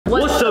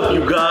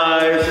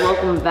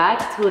welcome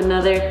back to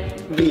another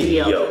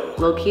video.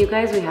 Low-key, you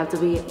guys, we have to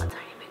be a tiny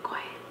bit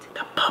quiet.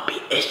 The puppy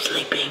is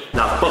sleeping.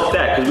 Nah, fuck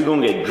that, because we're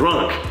gonna get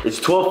drunk. It's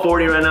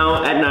 12:40 right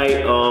now at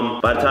night.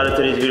 By the time of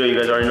today's video, you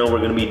guys already know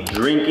we're gonna be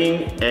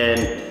drinking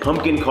and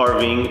pumpkin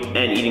carving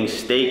and eating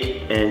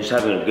steak and just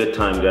having a good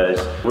time, guys.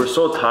 We're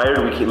so tired.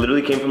 We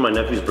literally came from my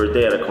nephew's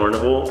birthday at a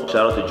carnival.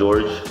 Shout out to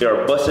George. We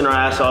are busting our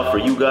ass off for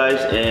you guys,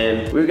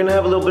 and we're gonna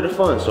have a little bit of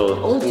fun, so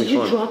oh, did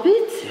you drop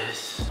it?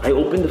 Yes. I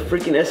opened the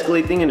freaking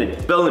Escalade thing and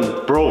it fell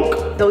and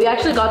broke. So we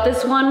actually got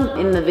this one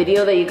in the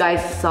video that you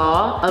guys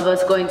saw of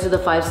us going to the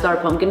 5-star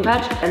pumpkin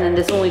patch. And then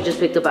this one we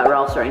just picked up at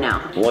Ralph's right now.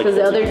 Because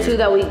the other two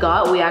that we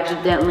got, we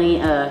accidentally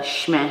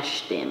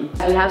smashed them.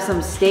 We have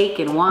some steak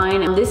and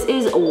wine. And this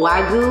is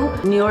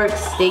Wagyu New York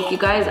steak, you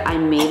guys. I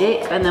made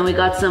it. And then we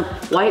got some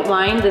white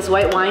wine. This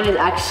white wine is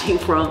actually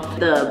from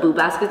the Boo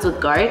Baskets with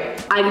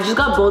Garik. I just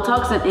got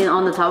Botox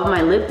on the top of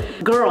my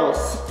lip.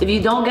 Girls, if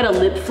you don't get a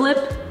lip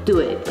flip, do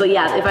it. But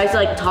yeah, if I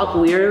like talk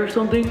weird or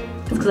something,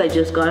 it's because I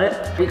just got it.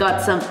 We got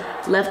some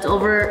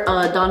leftover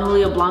Don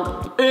Julio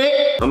Blanc.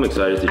 I'm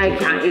excited to drink. I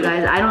can't, you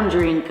guys. I don't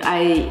drink.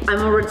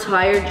 I'm a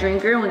retired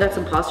drinker, and we got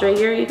some pasta right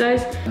here, you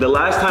guys. The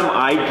last time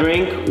I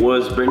drank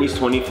was Britney's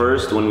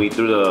 21st when we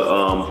threw the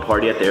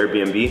party at the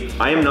Airbnb.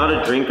 I am not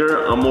a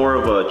drinker. I'm more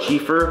of a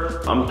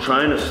chiefer. I'm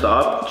trying to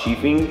stop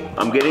chiefing.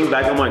 I'm getting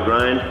back on my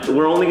grind.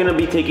 We're only gonna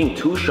be taking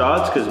 2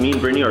 shots because me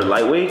and Britney are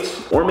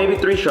lightweights, or maybe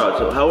 3 shots,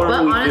 however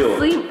we feel.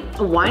 But honestly,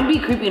 wine be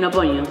creeping up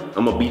on you.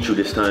 I'm gonna beat you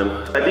this time.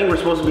 I think we're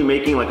supposed to be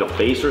making like a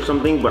face or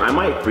something, but I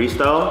might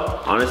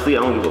freestyle. Honestly, I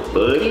don't give a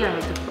fuck. Yeah, I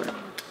have to fart.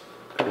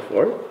 To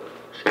fart?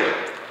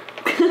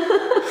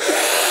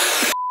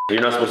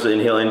 You're not supposed to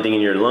inhale anything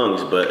in your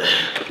lungs, but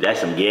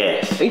that's some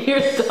gas. You're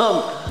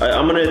dumb.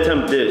 I'm gonna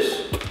attempt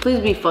this. Please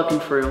be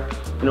fucking for real.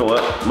 You know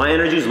what? My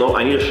energy's low.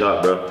 I need a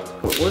shot, bro.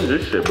 What is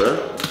this shit, bro?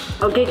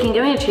 Okay, can you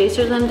give me a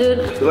chaser then,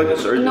 dude? I feel like a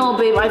surgeon. No,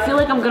 babe, I feel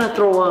like I'm gonna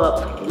throw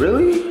up.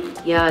 Really?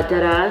 Yeah,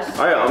 dead ass.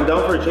 All right, I'm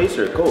down for a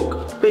chaser,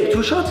 Coke. Babe,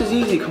 2 shots is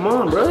easy, come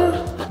on,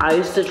 bro. I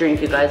used to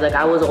drink, you guys. Like,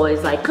 I was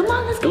always like, come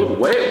on, let's go. Dude,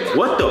 wait,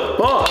 what the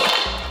fuck?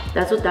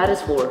 That's what that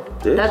is for.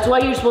 This? That's why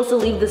you're supposed to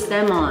leave the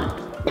stem on.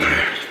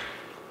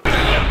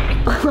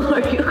 Are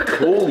you good?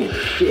 Holy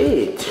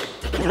shit.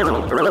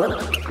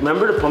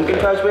 Remember the pumpkin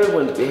patch, babe,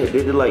 when they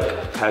did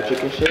like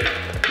Patrick and shit?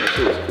 That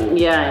shit was cool.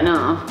 Yeah, I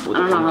know. I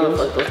don't know how the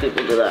fuck those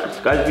people do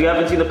that. Guys, if you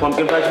haven't seen the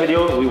pumpkin patch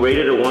video, we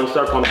rated a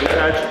 1-star pumpkin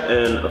patch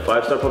and a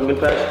 5-star pumpkin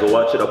patch. Go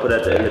watch it, I'll put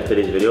it at the end of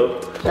today's video.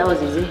 That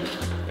was easy.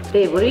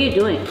 Babe, what are you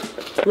doing?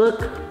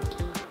 Look.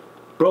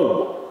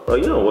 Bro,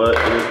 you know what?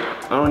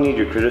 I don't need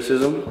your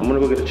criticism. I'm gonna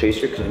go get a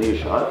chaser because I need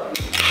a shot.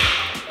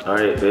 All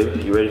right,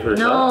 babe, you ready for the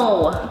shot?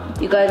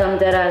 No, you guys, I'm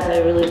dead ass. I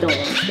really don't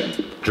want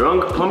to.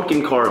 Drunk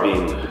pumpkin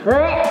carving.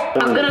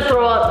 I'm gonna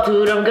throw up,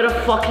 dude. I'm gonna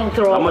fucking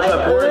throw up. How much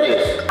I poured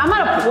this? I'm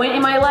at a point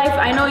in my life.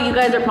 I know you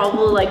guys are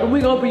probably like, oh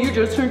my god, but you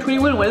just turned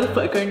 21. Why the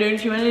fuck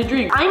aren't you want to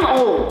drink? I'm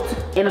old.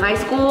 In high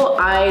school,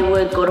 I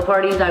would go to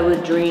parties. I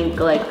would drink.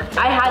 Like,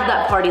 I had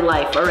that party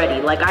life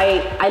already. Like,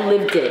 I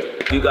lived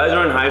it. If you guys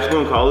are in high school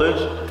and college,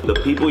 the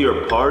people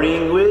you're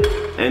partying with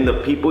and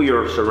the people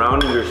you're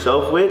surrounding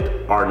yourself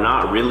with are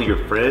not really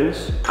your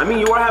friends. I mean,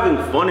 you are having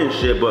fun and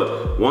shit,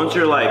 but once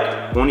you're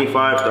like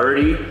 25,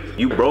 30,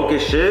 you broke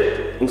as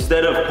shit.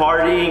 Instead of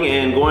partying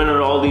and going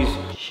to all these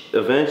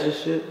events and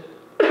shit.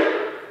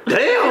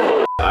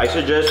 Damn! I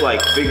suggest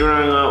like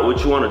figuring out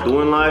what you want to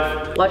do in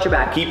life. Watch your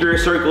back. Keep your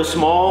circle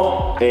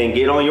small and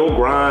get on your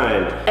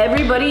grind.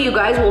 Everybody, you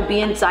guys will be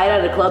inside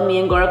at a club. Me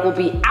and Garik will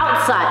be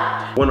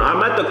outside. When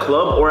I'm at the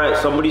club or at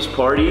somebody's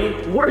party,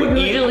 we're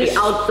usually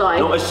outside.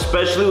 No,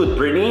 especially with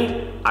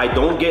Britney, I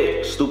don't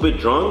get stupid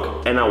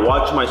drunk and I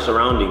watch my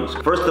surroundings.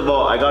 First of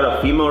all, I got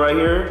a female right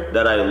here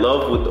that I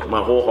love with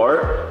my whole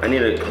heart. I need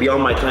to be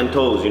on my 10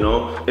 toes, you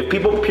know? If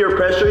people peer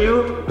pressure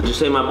you, just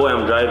say, my boy,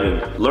 I'm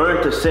driving.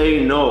 Learn to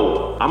say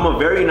no. I'm a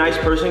very nice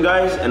person,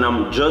 guys, and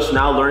I'm just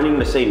now learning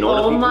to say no to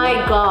people. Oh my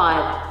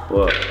God.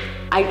 What?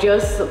 I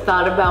just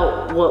thought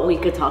about what we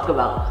could talk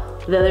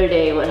about. The other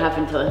day, what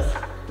happened to us.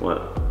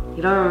 What?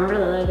 You don't remember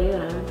the other day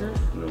what happened to us?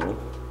 No.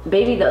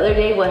 Baby, the other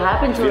day, what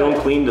happened to us? You don't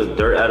clean the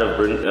dirt out of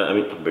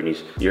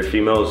Britney's, your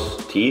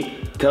female's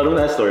teeth? Tell them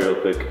that story real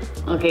quick.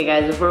 Okay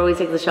guys, before we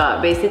take the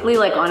shot, basically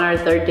like on our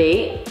 3rd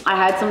date, I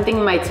had something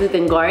in my tooth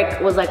and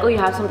Garik was like, oh, you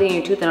have something in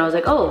your tooth? And I was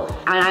like, oh.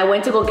 And I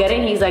went to go get it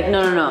and he's like,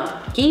 no, no,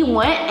 no. He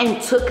went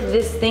and took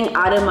this thing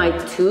out of my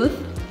tooth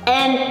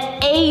and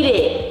ate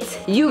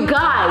it. You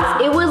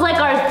guys, it was like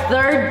our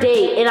 3rd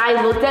date and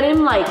I looked at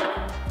him like,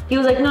 he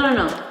was like, no,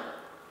 no, no.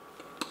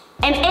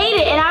 And ate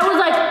it and I was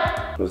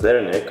like. Was that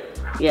a Nick?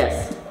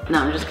 Yes. No,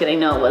 I'm just kidding.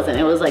 No, it wasn't.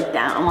 It was like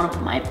that. I want to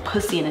put my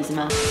pussy in his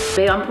mouth.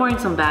 Babe, I'm pouring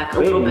some back a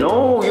little bit.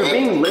 No, you're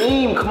being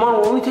lame. Come on,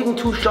 we're only taking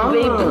 2 shots.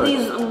 Babe,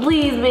 please,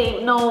 please,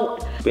 babe, no.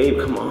 Babe,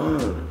 come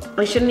on.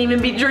 I shouldn't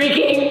even be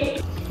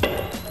drinking.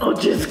 Oh,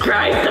 Jesus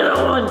Christ, I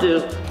don't want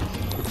to.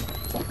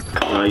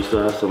 No, you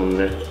still have some in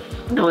there.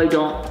 No, I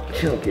don't.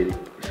 I'm kidding.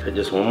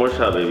 Just one more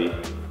shot, baby.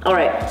 All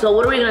right, so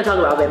what are we gonna talk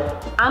about, babe?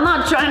 I'm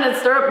not trying to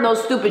stir up no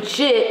stupid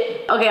shit.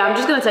 did. Okay, I'm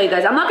just gonna tell you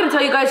guys. I'm not gonna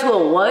tell you guys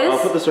who it was. I'll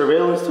put the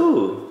surveillance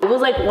too. It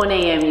was like 1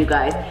 a.m. you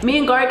guys. Me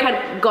and Garik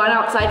had gone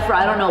outside for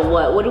I don't know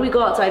what. What did we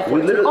go outside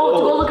for? To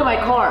go look at my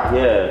car.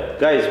 Yeah,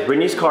 guys,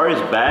 Britney's car is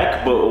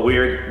back, but we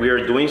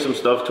are doing some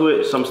stuff to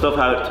it. Some stuff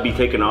had to be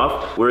taken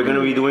off. We're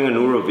gonna be doing a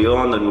new reveal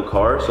on the new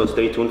car, so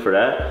stay tuned for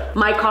that.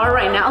 My car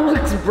right now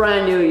looks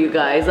brand new, you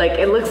guys. Like,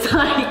 it looks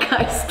like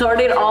I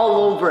started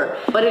all over.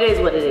 But it is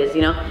what it is,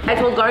 you know? I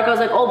told Garik, I was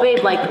like, oh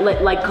babe,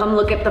 like come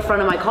look at the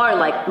front of my car.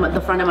 Like,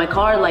 the front of my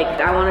car, like,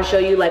 I wanna show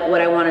you like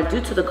what I wanna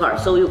do to the car.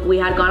 So we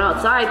had gone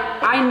outside.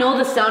 I know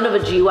the sound of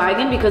a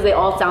G-Wagon because they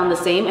all sound the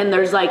same, and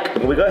there's like...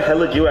 We got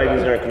hella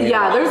G-Wagons in our community.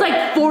 Yeah, there's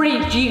like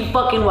 40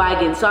 G-fucking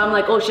wagons. So I'm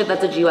like, oh shit,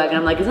 that's a G-Wagon.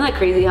 I'm like, isn't that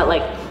crazy how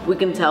like we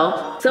can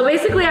tell? So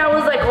basically I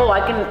was like, oh,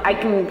 I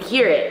can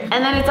hear it.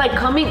 And then it's like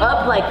coming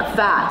up like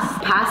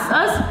fast past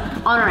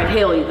us on our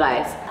hill, you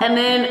guys. And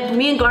then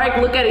me and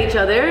Garik look at each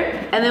other,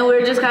 and then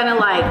we're just kind of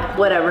like,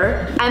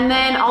 whatever. And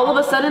then all of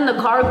a sudden the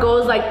car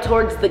goes like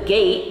towards the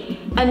gate,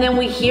 and then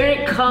we hear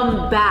it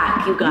come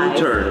back, you guys.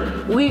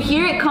 U-turn. We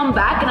hear it come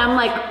back, and I'm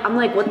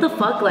like, what the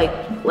fuck? Like,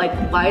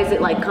 why is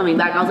it like coming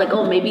back? I was like,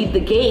 oh, maybe the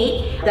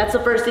gate. That's the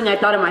first thing I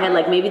thought in my head,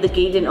 like maybe the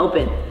gate didn't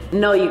open.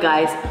 No, you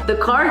guys, the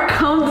car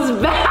comes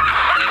back.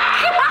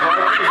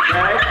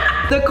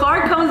 The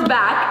car comes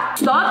back,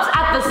 stops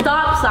at the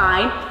stop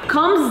sign,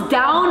 comes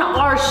down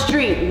our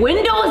street,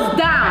 windows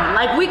down,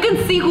 like we can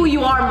see who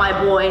you are, my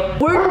boy.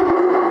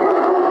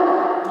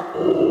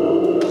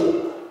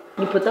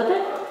 You put that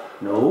there?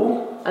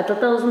 No. I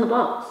thought that was in the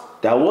box.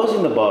 That was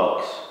in the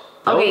box.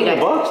 That was in the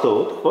box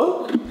though,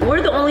 what the fuck?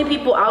 We're the only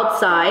people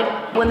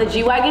outside when the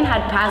G-Wagon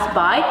had passed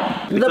by.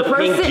 It's a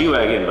pink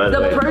G-Wagon, by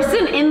the way. The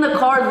person in the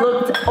car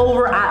looked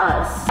over at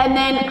us and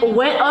then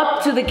went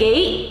up to the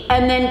gate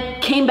and then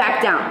came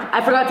back down.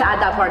 I forgot to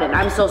add that part in,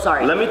 I'm so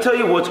sorry. Let me tell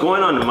you what's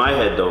going on in my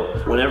head though.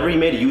 Whenever he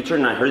made a U-turn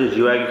and I heard the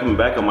G-Wagon coming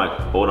back, I'm like,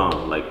 hold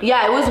on, like.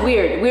 Yeah, it was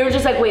weird. We were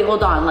just like, wait,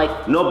 hold on,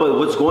 like. No, but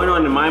what's going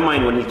on in my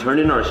mind when he turned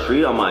in our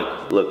street, I'm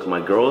like, look,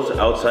 my girl's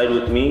outside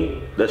with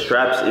me, the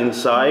strap's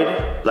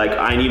inside, like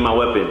I need my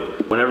weapon.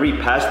 Whenever he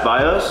passed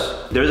by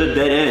us, there's a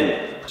dead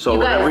end. So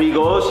whenever he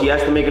goes, he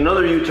has to make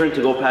another U-turn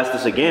to go past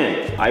us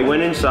again. I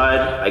went inside,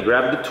 I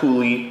grabbed the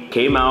Thule,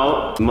 came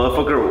out, the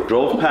motherfucker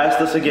drove past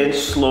us again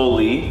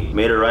slowly,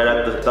 made it right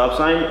at the stop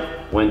sign,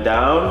 went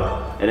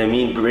down, and then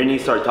me and Britney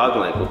started talking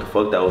like, what the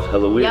fuck, that was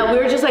hella weird. Yeah, we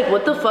were just like,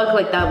 what the fuck,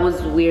 like that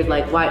was weird,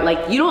 like why,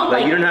 like you don't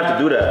like you didn't have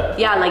to do that.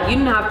 Yeah, like you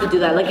didn't have to do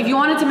that. Like if you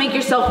wanted to make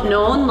yourself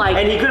known, like.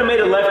 And he could have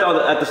made a left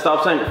at the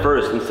stop sign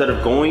first, instead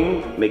of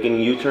going, making a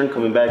U-turn,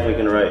 coming back,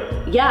 making a right.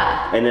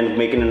 Yeah. And then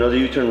making another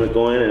U-turn with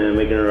going and then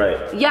making a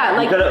right. Yeah,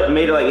 like. He could have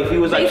made it like, if he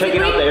was like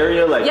checking out the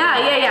area, like.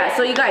 Yeah.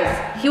 So you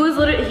guys, he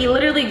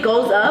literally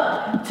goes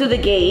up to the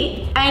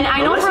gate, and I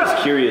know Unless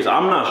he's curious,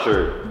 I'm not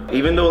sure.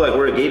 Even though like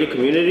we're a gated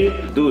community,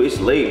 dude, it's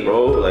late,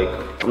 bro. Like,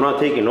 I'm not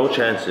taking no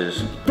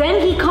chances.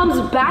 Then he comes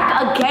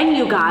back again,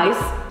 you guys.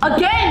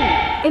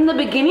 Again! In the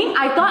beginning,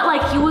 I thought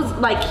like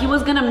he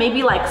was gonna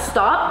maybe like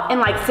stop and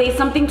like say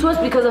something to us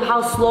because of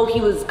how slow he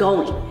was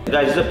going.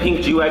 Guys, it's a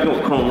pink G-Wagon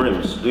with chrome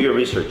rims. Do your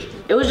research.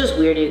 It was just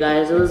weird, you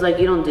guys. It was like,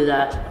 you don't do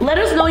that. Let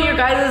us know your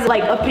guys'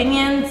 like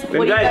opinions.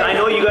 And guys, I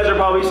know you guys are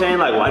probably saying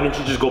like, why didn't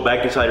you just go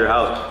back inside your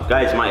house?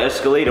 Guys, my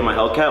Escalade and my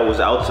Hellcat was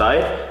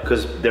outside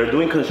because they're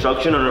doing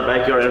construction on our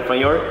backyard and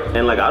front yard.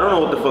 And like, I don't know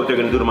what the fuck they're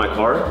gonna do to my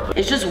car.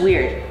 It's just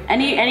weird.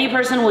 Any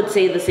person would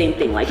say the same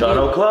thing. Like, shut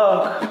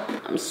o'clock.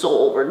 I'm so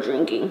over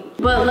drinking.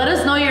 But let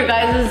us know your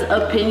guys'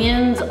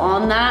 opinions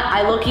on that.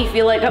 I low-key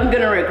feel like I'm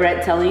gonna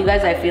regret telling you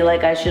guys. I feel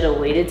like I should have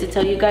waited to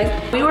tell you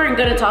guys. We weren't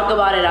gonna talk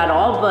about it at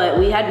all, but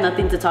we had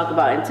nothing to talk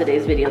about in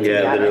today's video, to be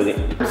honest.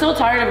 Literally. I'm so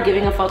tired of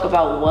giving a fuck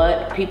about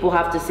what people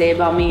have to say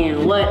about me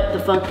and what the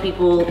fuck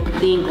people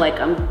think. Like,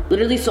 I'm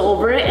literally so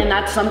over it, and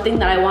that's something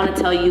that I want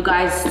to tell you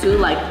guys too.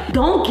 Like,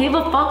 don't give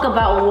a fuck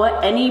about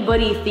what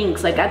anybody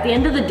thinks. Like, at the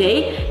end of the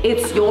day,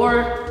 it's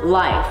your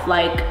life.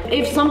 Like,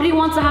 if somebody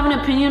wants to have an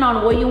opinion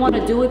on what you want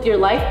to do with your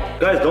life,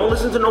 guys, don't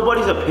listen to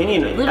nobody's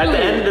opinion. Literally. At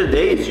the end of the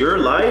day, it's your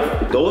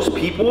life. Those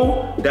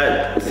people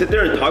that sit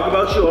there and talk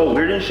about you all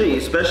weird and shit,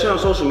 especially on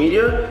social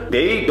media,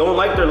 they don't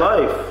like their life.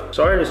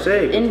 Sorry to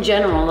say. In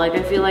general, like,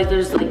 I feel like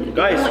there's like,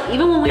 guys,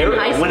 even when we were in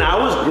high school. When I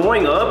was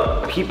growing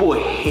up, people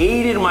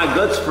hated my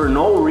guts for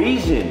no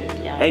reason.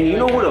 Yeah, and you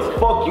know who the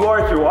fuck you are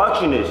if you're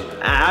watching this.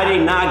 I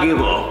did not give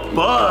a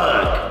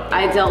fuck.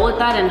 I dealt with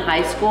that in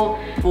high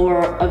school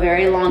for a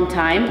very long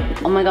time.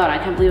 Oh my God, I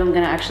can't believe I'm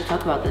gonna actually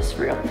talk about this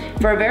for real.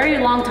 For a very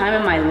long time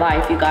in my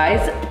life, you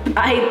guys,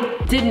 I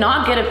did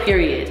not get a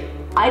period.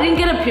 I didn't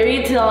get a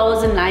period till I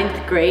was in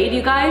 9th grade,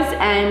 you guys,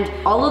 and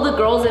all of the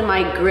girls in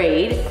my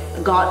grade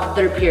got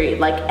their period.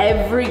 Like,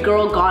 every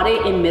girl got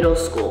it in middle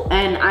school,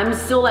 and I'm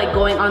still like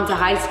going on to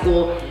high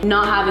school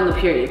not having a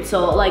period.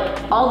 So like,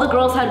 all the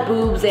girls had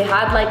boobs, they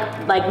had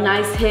like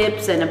nice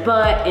hips and a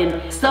butt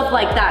and stuff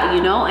like that,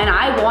 you know? And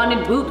I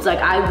wanted boobs. Like,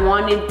 I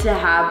wanted to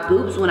have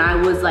boobs when I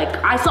was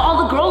like, I saw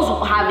all the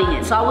girls having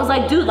it, so I was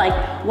like, dude, like,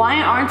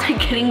 why aren't I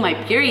getting my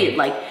period?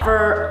 Like,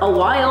 for a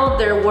while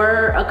there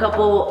were a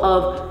couple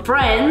of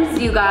friends,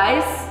 you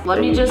guys, let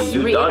me just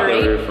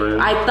reiterate.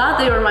 I thought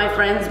they were my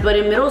friends, but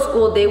in middle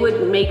school, they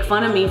would make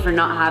fun of me for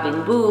not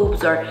having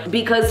boobs, or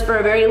because for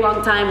a very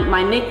long time,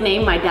 my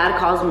nickname, my dad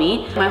calls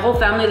me, my whole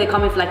family, they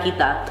call me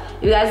Flaquita.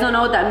 If you guys don't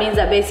know what that means,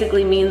 that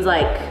basically means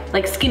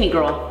like skinny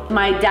girl.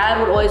 My dad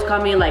would always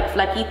call me like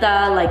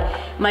Flaquita,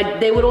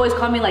 they would always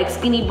call me like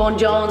Skinny Bone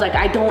Jones, like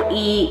I don't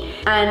eat.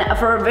 And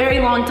for a very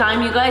long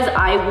time, you guys,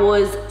 I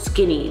was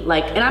skinny,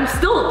 and I'm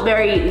still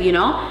very,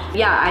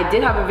 yeah, I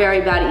did have a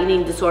very bad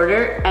eating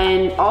disorder,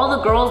 and all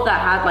the girls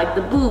that had like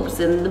the boobs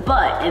and the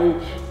butt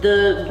and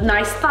the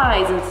nice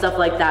thighs and stuff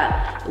like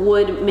that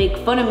would make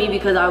fun of me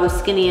because I was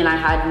skinny and I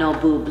had no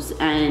boobs,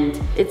 and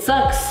it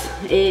sucks.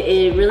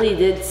 It really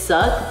did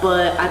suck,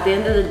 but at the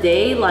end of the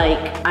day,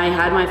 I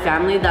had my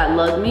family that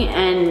loved me,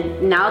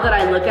 and now that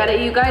I look at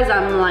it, you guys,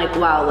 I'm like,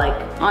 wow,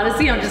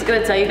 honestly, I'm just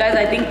gonna tell you guys,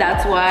 I think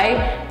that's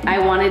why I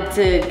wanted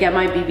to get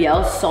my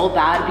BBL so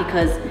bad,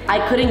 because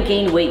I couldn't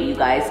gain weight, you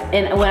guys.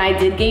 And when I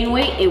did gain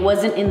weight, it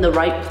wasn't in the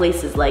right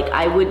places.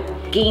 I would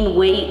gain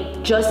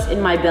weight just in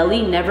my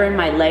belly, never in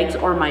my legs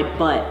or my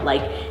butt.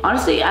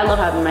 Honestly, I love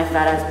having my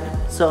fat ass.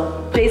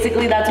 So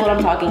basically that's what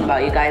I'm talking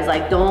about, you guys.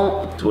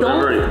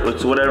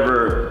 It's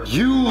whatever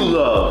you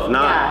love,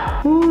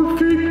 not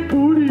fake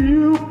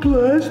booty,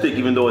 plastic,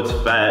 even though it's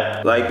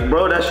fat.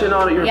 Bro, that shit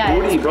not your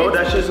booty, bro.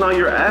 That shit's not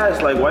your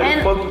ass. Why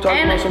the fuck you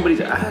talking about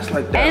somebody's ass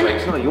like that?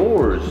 It's not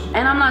yours.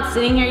 And I'm not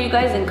sitting here, you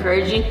guys,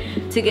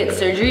 encouraging to get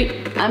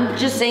surgery. I'm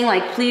just saying,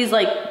 please,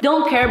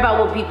 don't care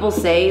about what people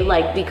say,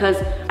 because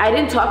I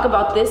didn't talk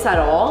about this at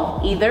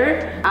all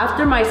either.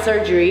 After my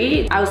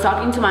surgery, I was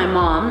talking to my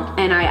mom,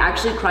 and I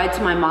actually cried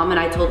to my mom, and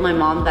I told my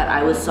mom that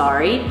I was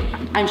sorry.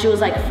 And she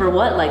was like, for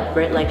what?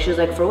 Brit, she was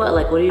like, for what?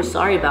 What are you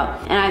sorry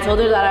about? And I told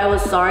her that I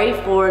was sorry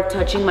for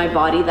touching my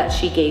body that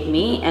she gave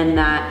me, and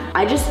that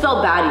I just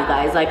felt bad, you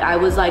guys. I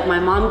was like, my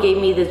mom gave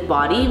me this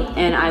body,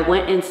 and I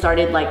went and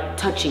started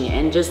touching it,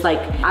 and just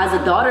as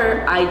a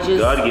daughter,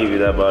 God gave you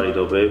that body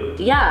though, babe.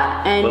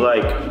 Yeah, and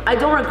but I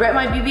don't regret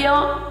my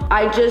BBL.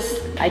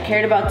 I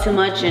cared about too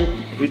much. And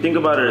if you think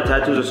about it, a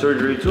tattoo's a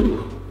surgery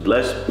too.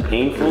 Less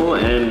painful,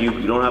 and you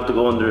don't have to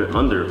go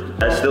under.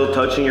 That's still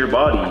touching your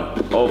body.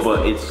 Oh,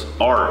 but it's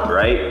art,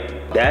 right?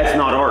 That's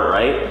not art,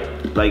 right?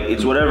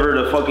 It's whatever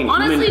the fucking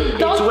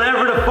it's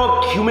whatever the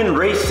fuck human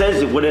race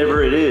says it,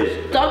 whatever it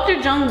is. Dr.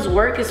 Jung's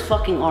work is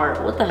fucking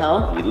art. What the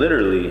hell?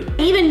 Literally.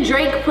 Even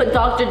Drake put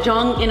Dr.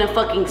 Jung in a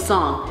fucking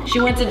song. She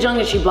went to Jung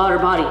and she bought her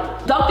body.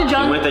 Dr.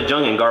 Jung. She went to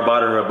Jung and Gar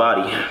bought her a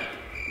body.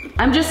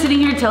 I'm just sitting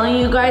here telling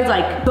you guys,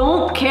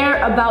 don't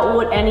care about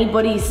what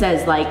anybody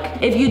says.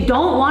 If you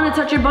don't want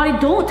to touch your body,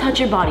 don't touch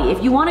your body.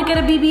 If you want to get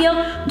a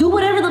BBL, do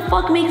whatever the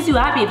fuck makes you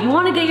happy. If you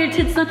want to get your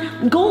tits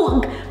done,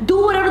 go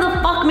do whatever the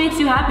fuck makes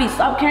you happy.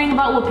 Stop caring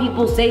about what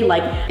people say.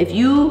 If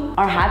you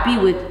are happy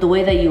with the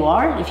way that you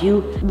are, if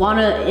you want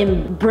to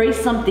embrace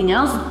something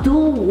else, do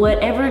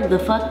whatever the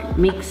fuck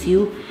makes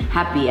you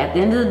happy. At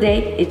the end of the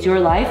day, it's your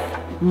life,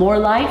 more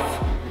life.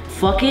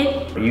 Fuck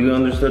it. You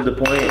understood the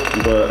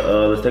point, but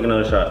let's take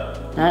another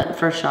shot. That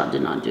first shot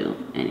did not do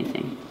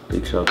anything.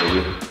 Big shot,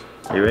 baby.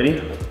 Are you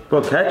ready?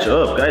 Bro, catch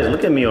up. Guys,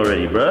 look at me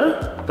already,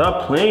 bruh.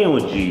 Stop playing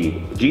with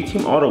G. G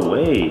team all the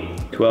way.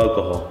 To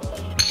alcohol.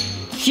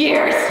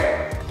 Cheers!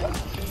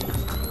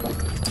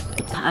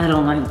 I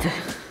don't like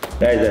this.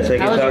 Guys, that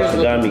second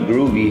shot got me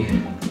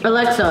groovy.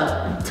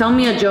 Alexa, tell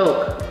me a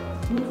joke.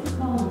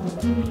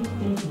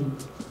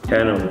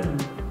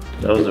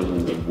 That was a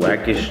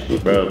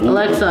wackish, bro.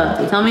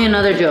 Alexa, tell me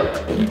another joke.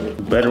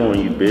 Better one,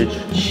 you bitch.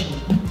 Shh.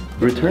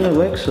 Return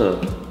Alexa.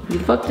 You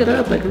fucked it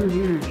up, I couldn't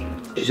hear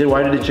her. She said,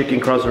 why did the chicken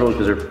cross the road?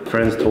 Because her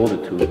friends told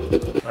it to.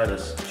 Alright,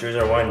 let's cheers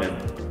our wine then.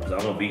 Because I'm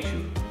gonna beat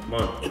you. Come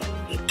on.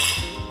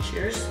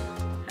 Cheers.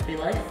 Happy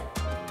life.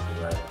 Happy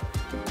life.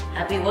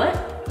 Happy what?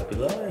 Happy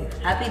life.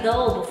 Happy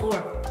though before.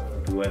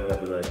 Happy wife,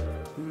 happy life.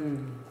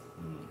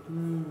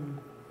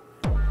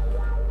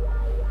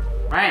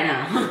 Alright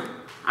now.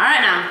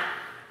 Alright now.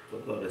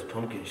 Look at this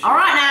pumpkin shit.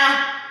 Alright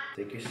now.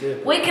 Take your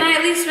sip. Wait, can I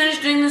at least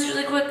finish doing this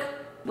really quick?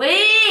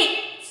 Wait!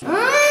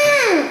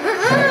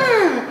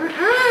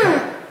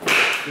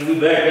 We'll be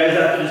back, guys,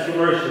 after this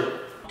commercial.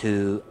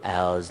 2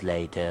 hours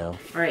later.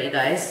 Alright, you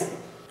guys.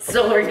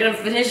 So we're gonna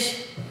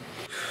finish.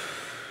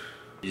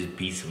 Just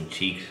beat some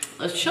cheeks.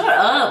 Oh, shut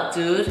up,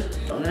 dude.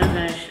 I'm gonna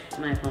finish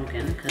my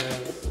pumpkin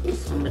because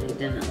somebody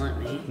didn't let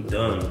me.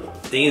 Done.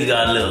 Things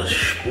got a little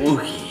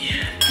spooky.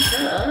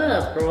 Shut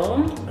up,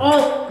 bro.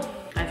 Oh!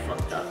 I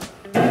fucked up.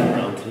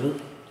 Round two?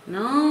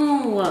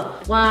 No.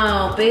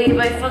 Wow, babe,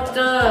 I fucked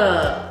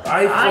up.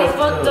 I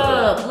fucked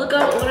up. Look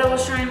at what I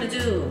was trying to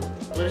do.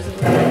 What is it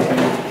look like?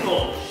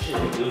 Oh,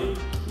 shit, dude.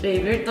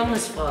 Babe, you're dumb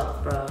as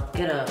fuck, bro.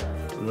 Get up.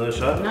 Another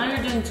shot? Now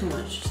you're doing too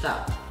much.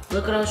 Stop.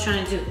 Look what I was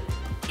trying to do.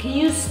 Can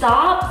you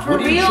stop? For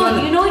what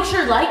real? You know what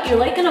you're like? You're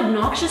like an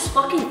obnoxious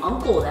fucking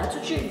uncle. That's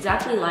what you're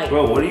exactly like.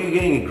 Bro, what are you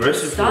getting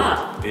aggressive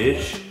Stop. for,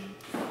 bitch?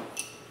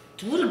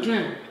 Do it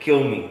again.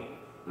 Kill me.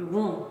 I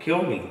won't.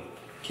 Kill me.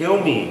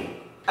 Kill me.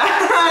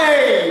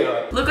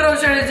 Hey! Look what I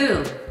was trying to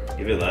do.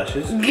 Give it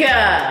lashes?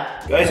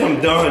 Yeah. Guys, I'm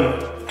done.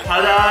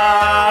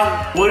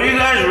 Ta-da! What do you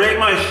guys rate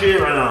my shit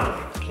right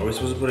now? Are we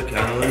supposed to put a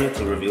candle in it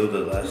to reveal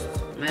the last?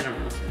 I don't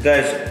know.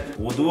 Guys,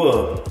 we'll do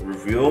a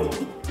reveal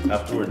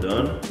after we're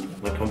done.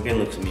 My pumpkin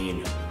looks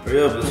mean.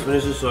 Hurry up, let's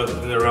finish this so I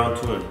can get around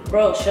to it.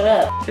 Bro, shut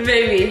up.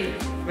 Baby,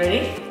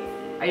 ready?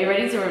 Are you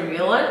ready to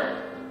reveal it?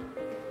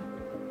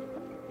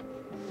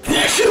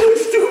 That shit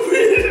looks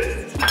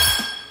stupid!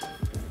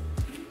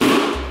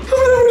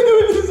 I'm never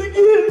doing this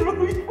again, bro.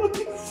 You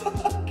fucking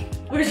suck.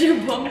 Where's your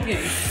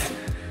pumpkin?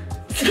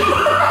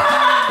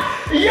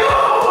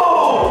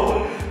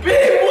 Yo!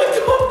 Babe, what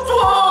the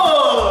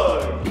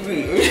fuck? Give me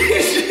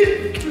your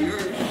shit. Give me your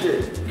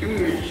shit. Give me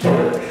your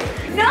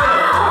shit. No!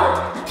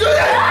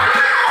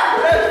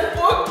 That's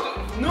fucked.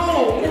 No.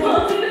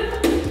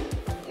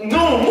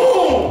 No,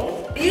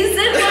 move. You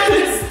said mine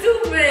was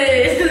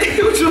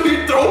stupid. Should we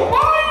throw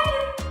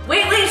mine?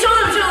 Wait, show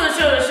them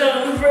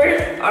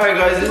first. Alright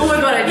guys, Oh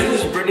my God,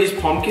 this is Britney's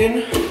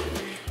pumpkin.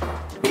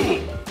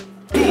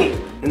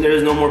 And there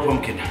is no more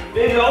pumpkin.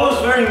 Baby, that was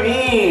very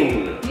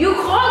mean. You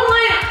called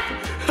mine.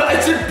 I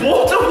said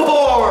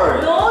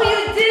Baltimore. No,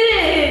 you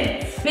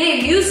didn't.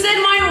 Babe, you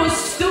said mine was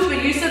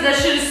stupid. You said that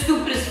shit is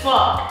stupid as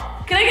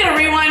fuck. Can I get a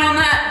rewind on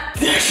that?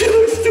 That shit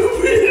looks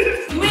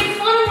stupid. You made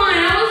fun of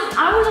mine.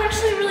 I was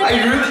actually really. I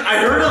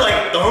heard it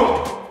like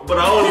thump, but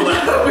I was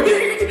laughing.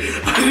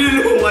 I didn't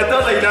know. I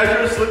thought like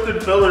Nigel slipped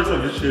and fell or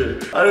some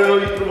shit. I didn't know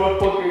you threw my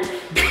fucking.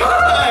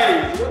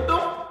 Guys, what the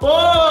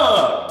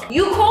fuck?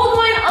 You called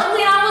mine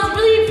ugly, and I was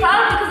really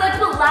proud because I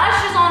put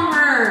lashes on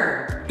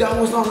her. That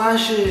was not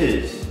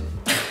lashes.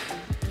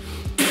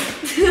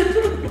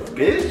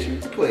 Bitch, you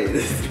play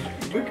this.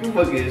 We can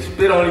fucking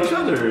spit on each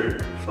other.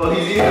 Oh,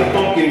 he's eating a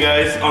pumpkin,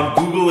 guys. On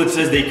Google, it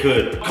says they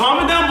could.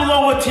 Comment down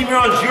below what team you're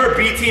on, G or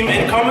B team,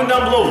 and comment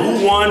down below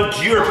who won,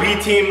 G or B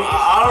team.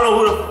 I don't know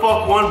who the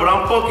fuck won, but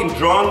I'm fucking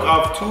drunk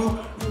off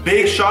 2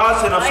 big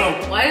shots and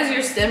some. Why is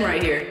your stem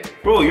right here?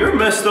 Bro, you're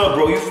messed up,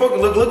 bro. You fucking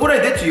look what I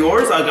did to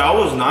yours. Like I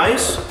was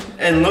nice,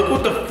 and look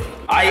what the.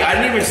 I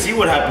didn't even see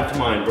what happened to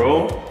mine,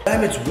 bro.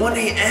 Damn, it's 1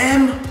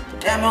 a.m.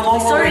 Damn, how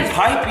long are we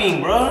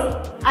piping,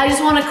 bro? I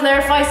just want to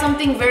clarify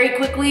something very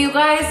quickly, you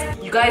guys.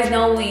 You guys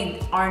know we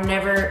are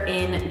never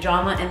in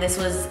drama, and this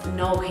was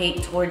no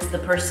hate towards the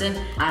person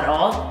at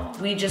all.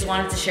 We just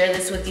wanted to share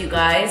this with you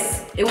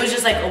guys. It was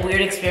just like a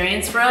weird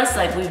experience for us.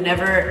 Like we've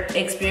never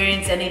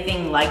experienced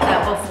anything like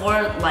that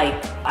before.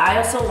 Like I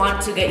also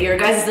want to get your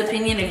guys'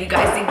 opinion if you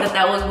guys think that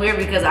that was weird,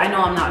 because I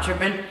know I'm not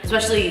tripping.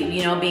 Especially,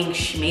 you know, being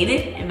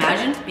schmated.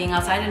 Imagine being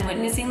outside and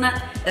witnessing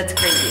that. That's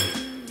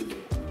crazy.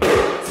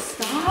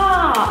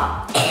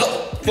 Stop.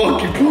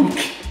 Fuck you,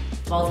 pumpkin.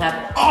 Ball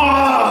tap.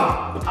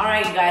 Ah!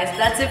 Alright, you guys,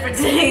 that's it for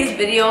today's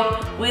video.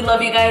 We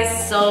love you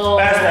guys so.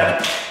 Fast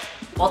tap.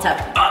 Ball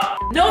tap.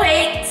 No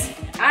hate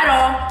at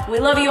all. We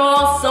love you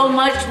all so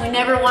much. We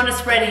never want to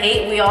spread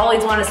hate. We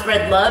always want to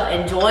spread love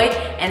and joy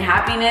and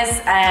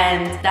happiness,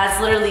 and that's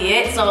literally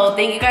it. So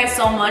thank you guys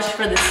so much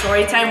for the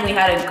story time. We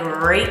had a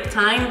great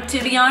time, to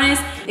be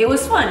honest. It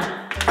was fun.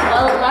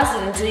 Well, it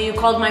lasted until you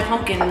called my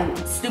pumpkin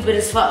stupid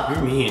as fuck.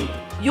 You're mean.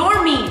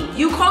 You're mean.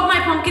 You called my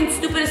pumpkin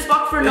stupid as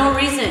fuck for no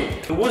reason.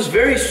 It was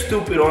very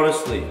stupid,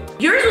 honestly.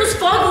 Yours was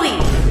fugly.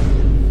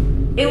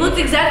 It looked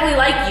exactly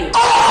like you.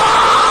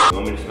 You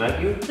want me to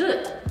smack you? Do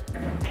it.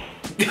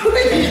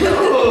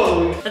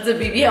 Yo! That's a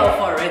BBL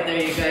fart right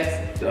there, you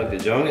guys. Dr.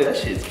 Jungle, that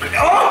shit's crazy.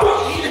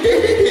 Oh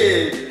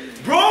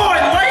shit! Bro,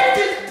 I like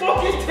this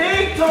fucking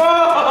tank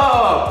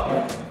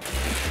top!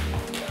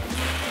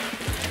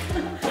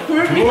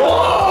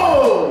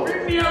 Bro!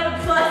 Rip me out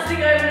the plastic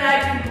I've been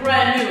acting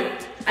brand new.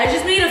 I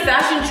just made a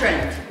fashion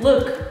trend.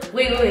 Look.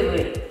 Wait.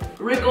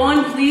 Rick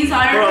Owen, please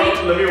hire me.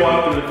 Bro, let me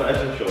walk through the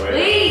fashion show, right?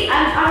 Wait,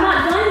 I'm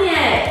not done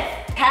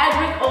yet. Tag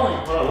Rick Owen.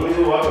 Hold on, let me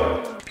do the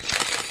walk.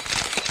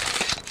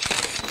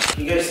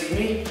 You guys see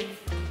me?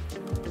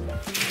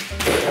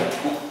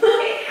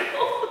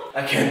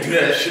 I can't do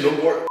that shit no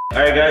more.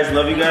 Alright guys,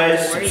 love you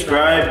guys.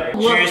 Subscribe.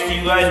 Cheers to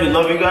you guys. We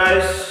love you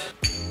guys.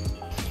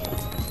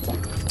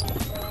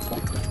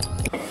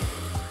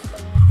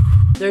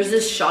 There's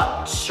this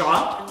shot,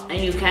 and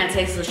you can't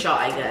taste the shot,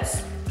 I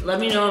guess. Let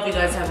me know if you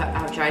guys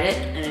have tried it,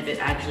 and if it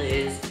actually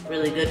is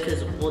really good,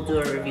 because we'll do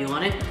a review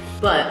on it.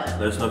 But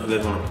let us know if you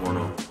guys want a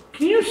porno.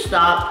 Can you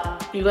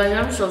stop? You guys,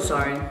 I'm so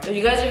sorry. If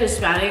you guys are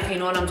Hispanic, you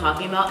know what I'm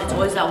talking about. It's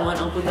always that one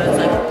uncle that's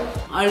like,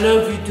 I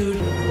love you, dude.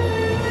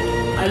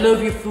 I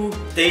love you, fool.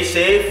 Stay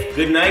safe.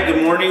 Good night,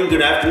 good morning,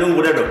 good afternoon,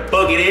 whatever the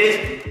fuck it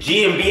is.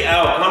 G and B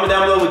out. Comment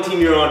down below what team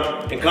you're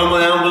on, and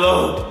comment down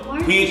below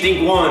who you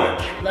think won.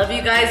 Love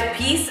you guys.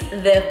 Peace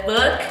the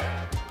fuck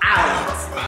out.